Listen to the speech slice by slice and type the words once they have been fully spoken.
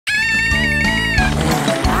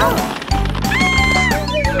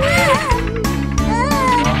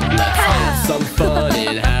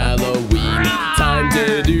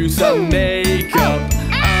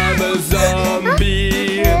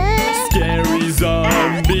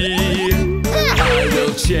be. I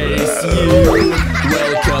will chase you.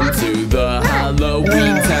 Welcome to the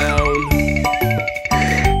Halloween town.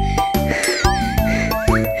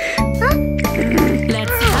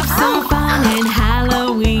 Let's have some fun in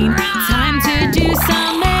Halloween. Time to do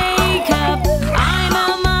some makeup. I'm a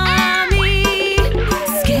mommy,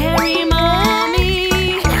 scary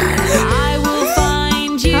mommy. I will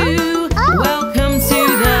find you. Welcome to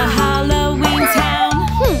the Halloween town.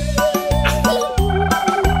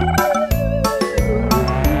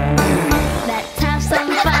 Let's have some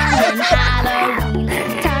fun in Halloween.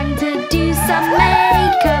 Time to do some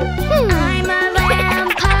makeup. I'm a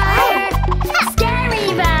vampire, scary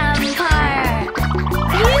vampire.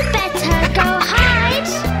 You better go hide.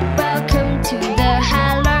 Welcome to the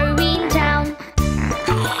Halloween town.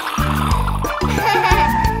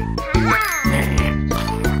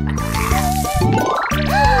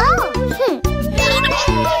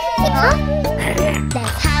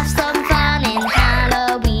 Let's have some fun in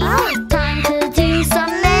Halloween. Time to do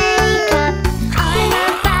some makeup. I'm a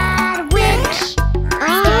bad witch,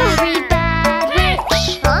 scary bad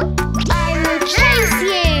witch. I will chase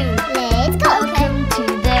you. Let's go. Welcome to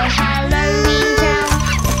the Halloween town.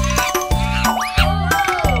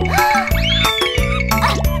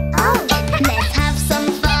 Let's have some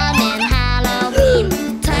fun in Halloween.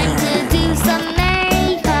 Time to do some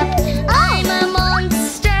makeup. I'm a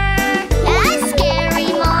monster, a scary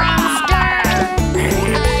monster.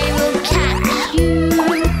 I will catch you.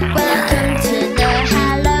 Welcome to the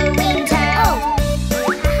Halloween town.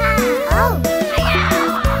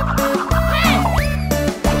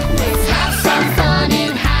 Let's have some fun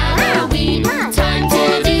in Halloween. Time to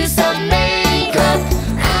do some makeup.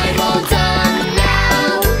 I'm all done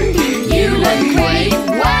now. You look great.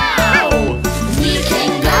 Wow! We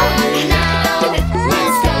can go now.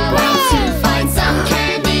 Let's go out to find some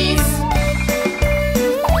candies.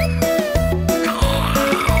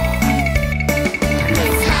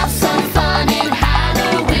 Let's have some fun in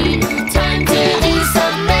Halloween. Time to do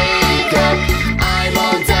some makeup. I'm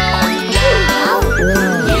all done now.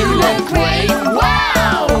 You look great.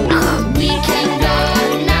 Wow! We can go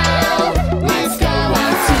now. Let's go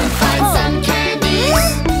out to find some candies.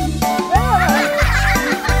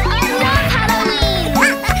 I love Halloween.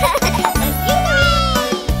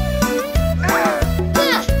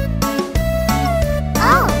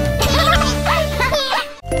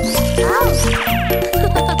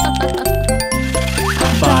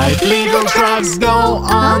 Five little trucks go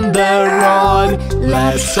on the road.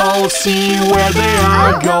 Let's all see where they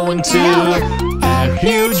are going to. A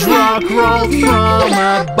huge rock rolled from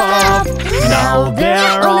above. Now there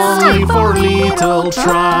are only four little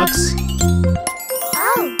trucks.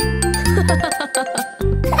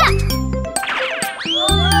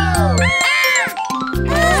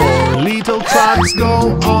 Four little trucks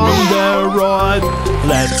go on the road.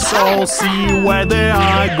 Let's all see where they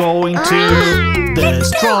are going to. The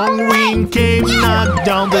strong wind came, knocked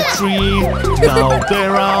down the tree. Now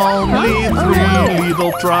there are only three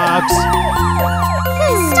little trucks.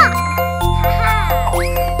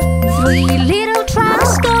 Three little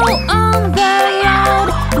trucks go on the road.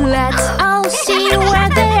 Let's all see where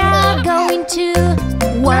they are going to.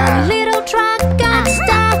 One little truck got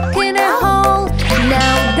stuck in a hole.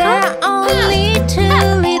 Now there are only two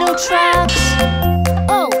little trucks.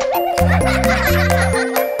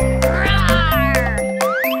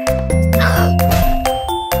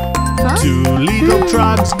 Two little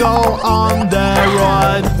trucks go on the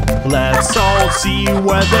road. Let's all see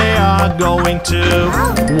where they are going to.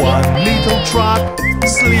 One little truck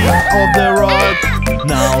slipped off the road.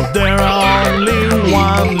 Now there are only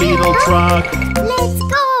one little truck. Let's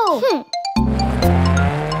go.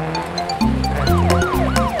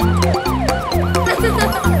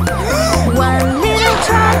 One little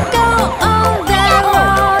truck go on the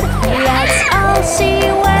road. Let's all see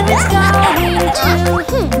where it's going to.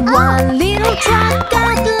 One little truck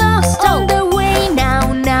got lost on the way. Now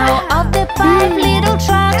of the five little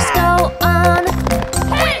trucks go on.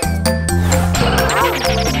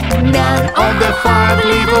 None of the five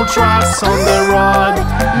little trucks on the road.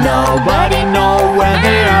 Nobody know where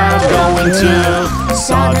they are going to.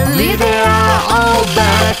 Suddenly they are all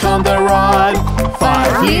back on the road.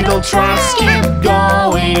 Five little trucks keep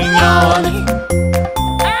going on.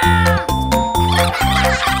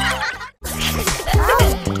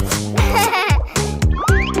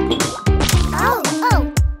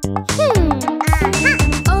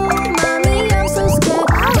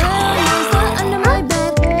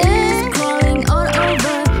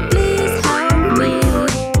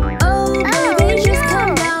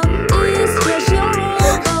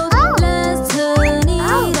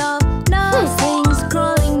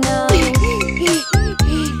 Crawling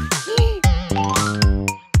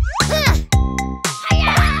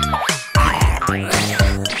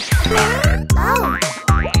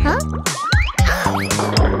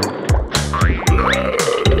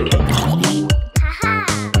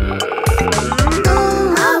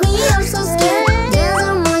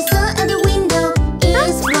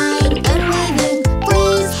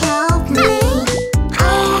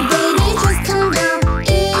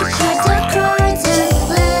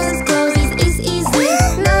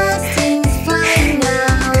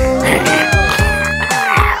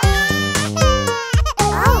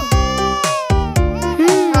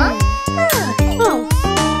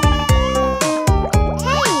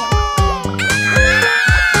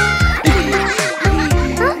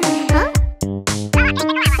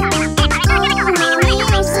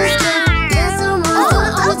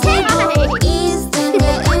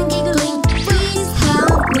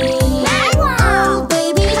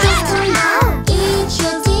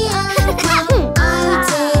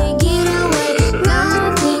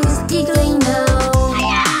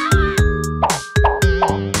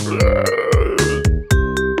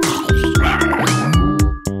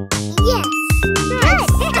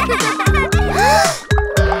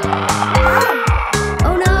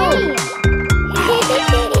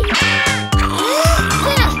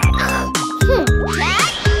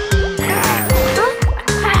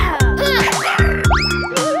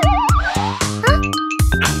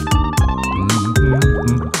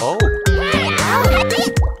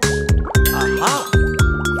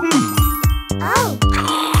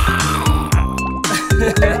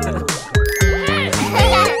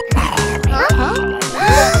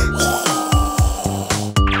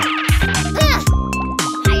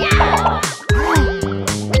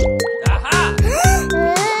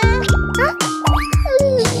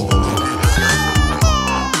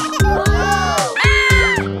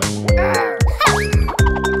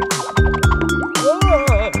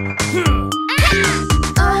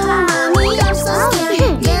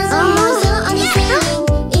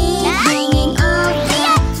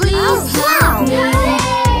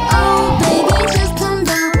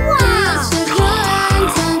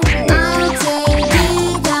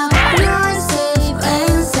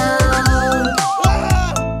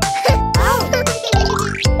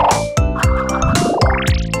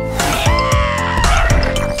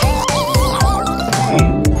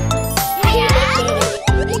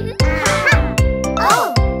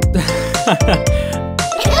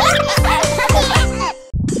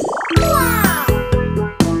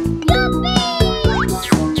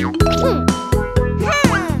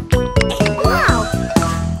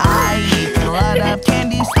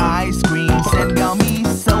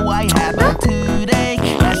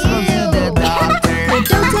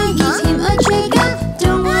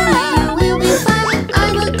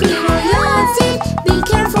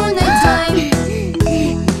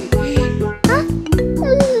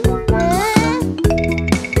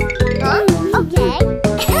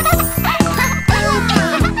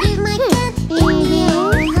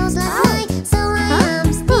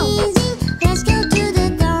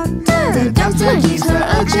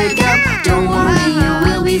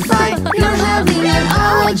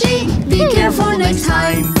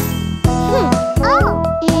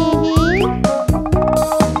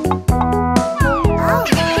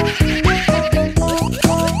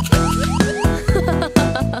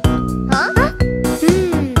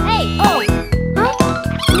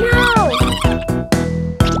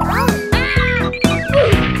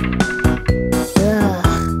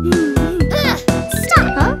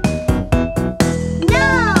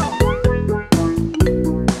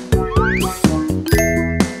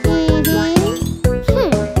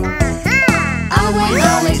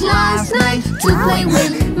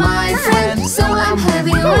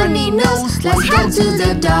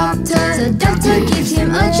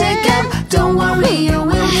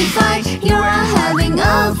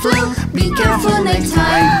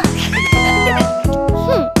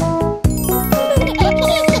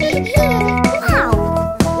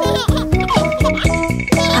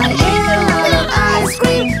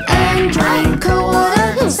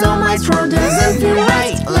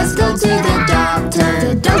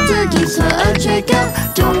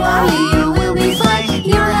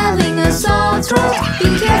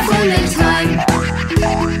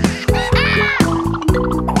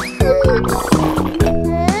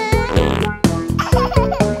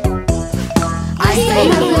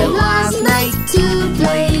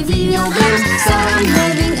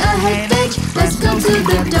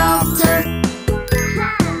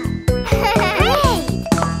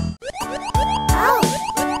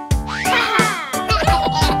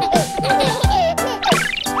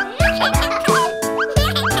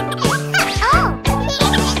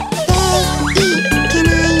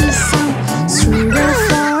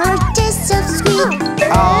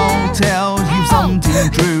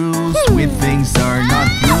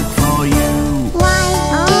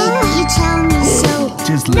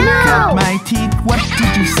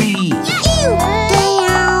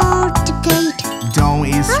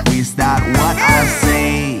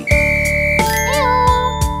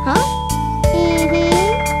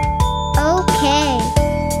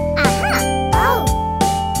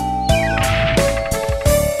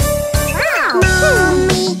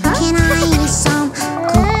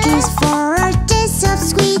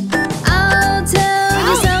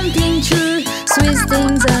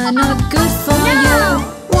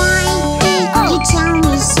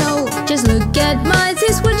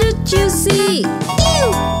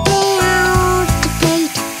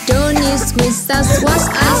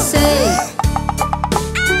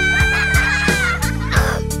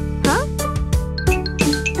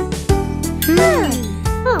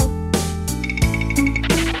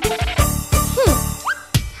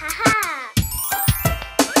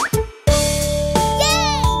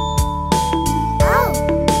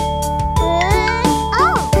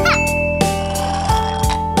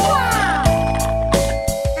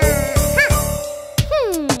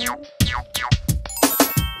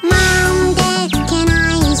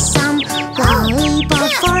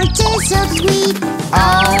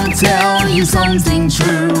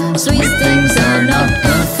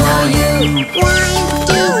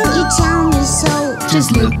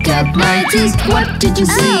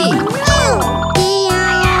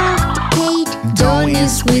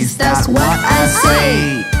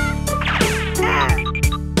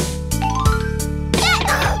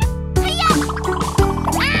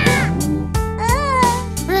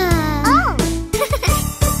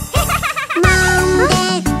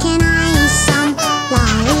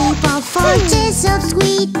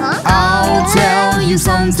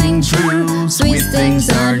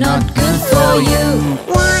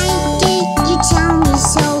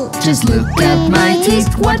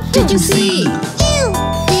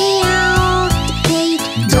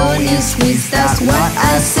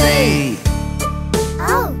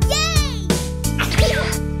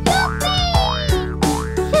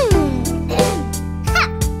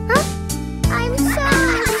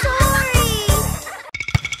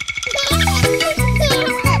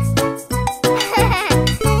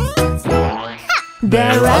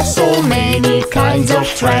are so many kinds of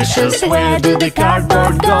trashes. Where do the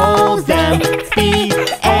cardboard go then?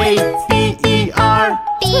 B-A-B-E-R.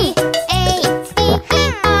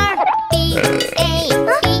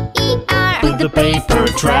 Put the paper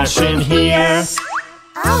trash in here.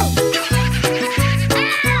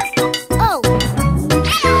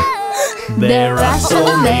 There are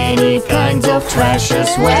so many kinds of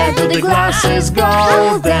trashes. Where do the glasses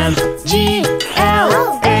go then? G-L-A-S-S.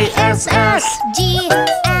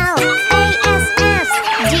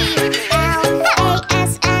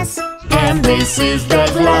 And this is the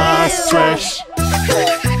glass trash.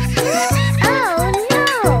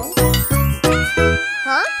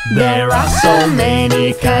 There are so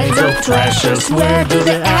many kinds of trashes. Where do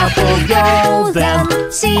the apple go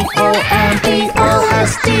then? C-O-M-P-O-S-T.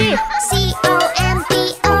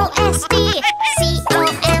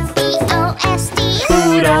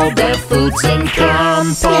 Put all the foods in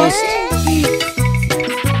compost.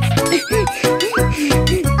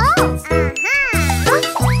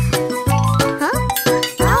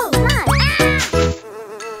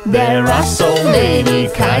 There are so many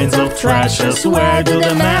kinds of trashes. Where do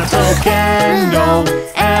the metal can go?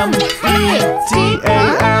 M-E-T-A-L.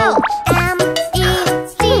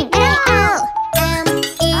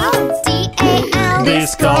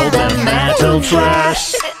 This called the metal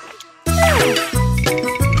trash.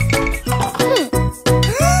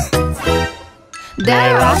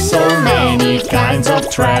 There are so many kinds of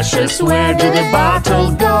trashes. Where do the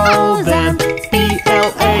bottle go then?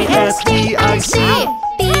 P-L-A-S-T-I-C.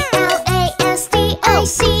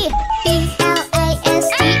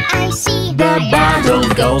 The bottle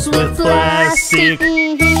goes with plastic.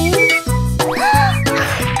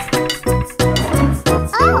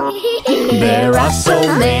 There are so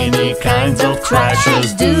many kinds of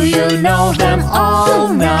trashes. Do you know them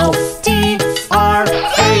all now? T-R-A-S-H.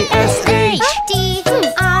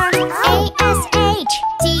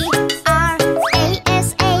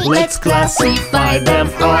 Let's classify them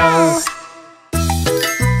all.